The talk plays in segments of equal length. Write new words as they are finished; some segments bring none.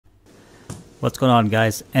What's going on,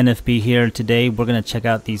 guys? NFB here. Today we're going to check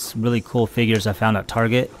out these really cool figures I found at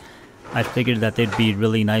Target. I figured that they'd be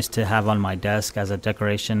really nice to have on my desk as a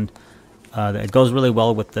decoration. It goes really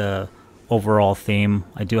well with the overall theme.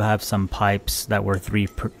 I do have some pipes that were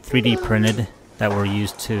 3D printed that were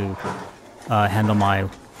used to handle my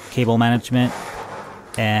cable management,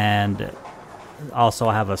 and also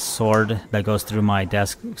I have a sword that goes through my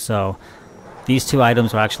desk. So these two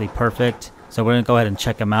items are actually perfect. So we're going to go ahead and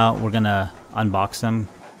check them out. We're going to unbox them.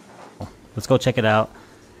 Let's go check it out,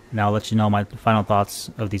 and I'll let you know my final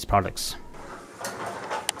thoughts of these products.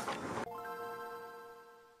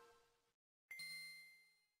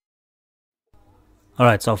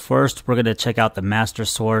 Alright, so first we're going to check out the Master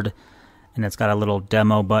Sword, and it's got a little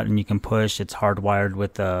demo button you can push. It's hardwired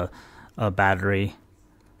with a battery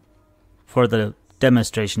for the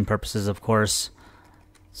demonstration purposes, of course.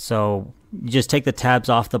 So you just take the tabs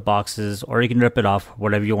off the boxes, or you can rip it off,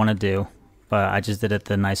 whatever you want to do. But I just did it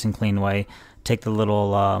the nice and clean way. Take the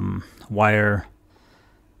little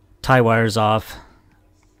tie wires off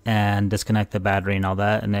and disconnect the battery and all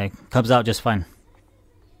that, and it comes out just fine.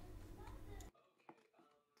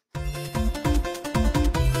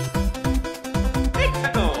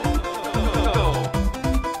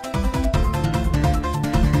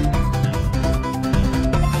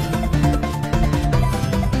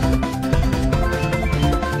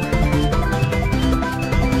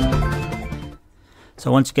 So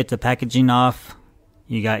once you get the packaging off,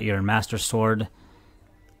 you got your Master Sword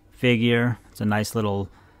figure. It's a nice little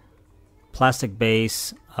plastic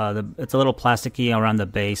base. It's a little plasticky around the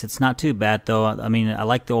base. It's not too bad though. I mean, I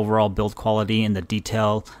like the overall build quality and the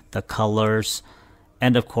detail, the colors,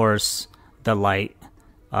 and of course the light.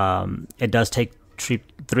 It does take 3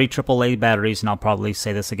 AAA batteries, and I'll probably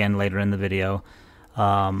say this again later in the video.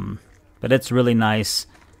 But it's really nice.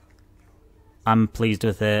 I'm pleased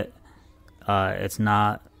with it.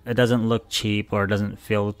 It doesn't look cheap, or it doesn't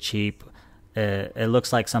feel cheap. It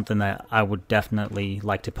looks like something that I would definitely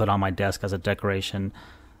like to put on my desk as a decoration,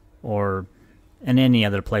 or in any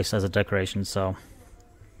other place as a decoration. So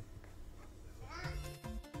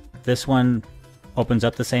this one opens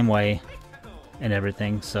up the same way and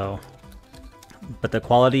everything. So, but the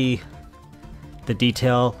quality, the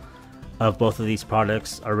detail of both of these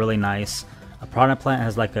products are really nice. A Piranha Plant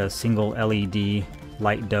has like a single LED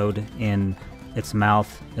light diode in its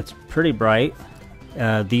mouth. It's pretty bright.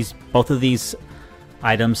 Both of these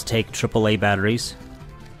items take AAA batteries.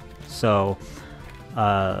 So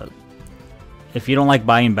if you don't like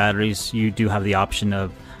buying batteries, you do have the option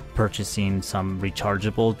of purchasing some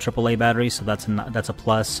rechargeable AAA batteries. So that's a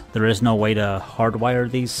plus. There is no way to hardwire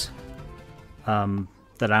these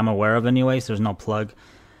that I'm aware of anyways. There's no plug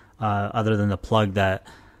other than the plug that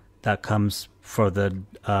comes for the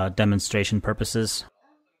demonstration purposes.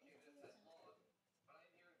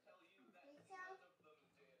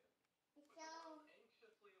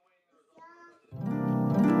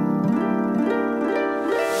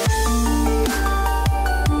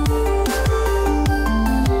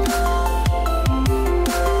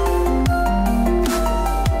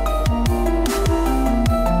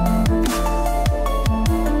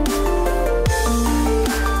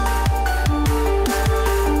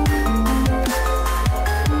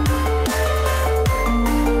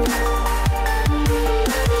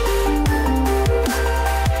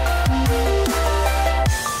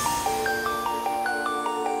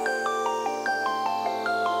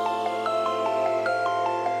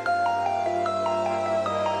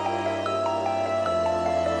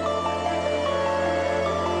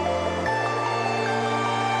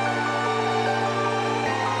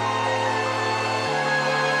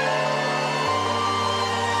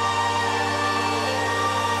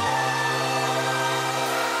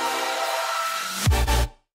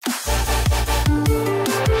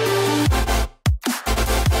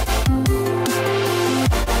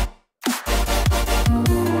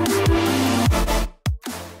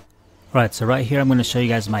 Right, so right here I'm going to show you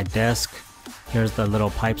guys my desk. Here's the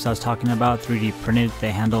little pipes I was talking about, 3D printed.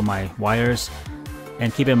 They handle my wires.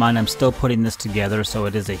 And keep in mind, I'm still putting this together, so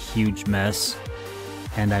it is a huge mess.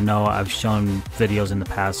 And I know I've shown videos in the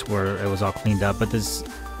past where it was all cleaned up, but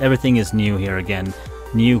everything is new here again.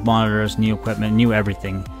 New monitors, new equipment, new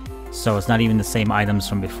everything. So it's not even the same items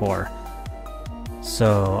from before.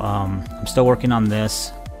 So I'm still working on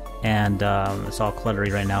this, and it's all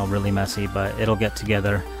cluttery right now, really messy, but it'll get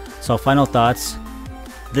together. So final thoughts,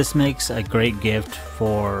 this makes a great gift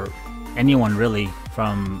for anyone really,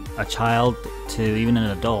 from a child to even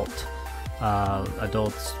an adult.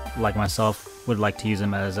 Adults like myself would like to use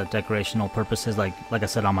them as a decorational purposes, like I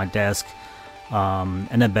said, on my desk,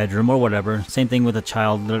 in a bedroom or whatever. Same thing with a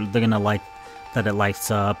child, they're gonna like that it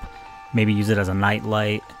lights up. Maybe use it as a night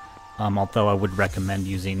light, although I would recommend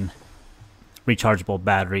using rechargeable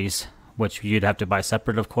batteries, which you'd have to buy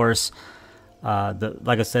separate, of course.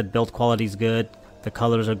 Like I said, build quality is good, the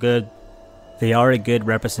colors are good, they are a good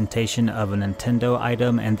representation of a Nintendo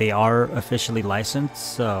item, and they are officially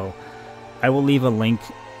licensed, so I will leave a link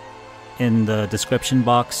in the description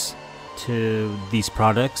box to these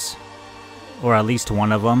products, or at least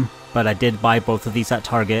one of them, but I did buy both of these at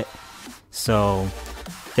Target. So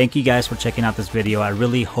thank you guys for checking out this video. I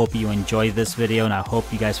really hope you enjoyed this video, and I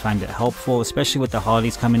hope you guys find it helpful, especially with the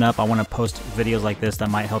holidays coming up. I want to post videos like this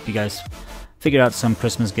that might help you guys figure out some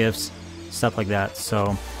Christmas gifts, stuff like that.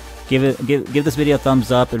 So give this video a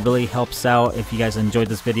thumbs up. It really helps out if you guys enjoyed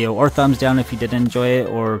this video, or thumbs down if you didn't enjoy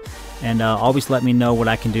it, and always let me know what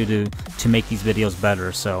I can do to make these videos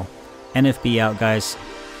better. So NFB out, guys.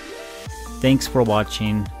 Thanks for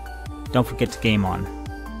watching. Don't forget to game on.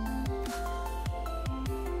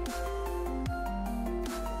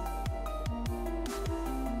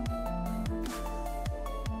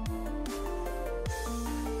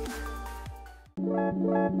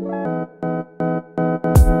 Wow.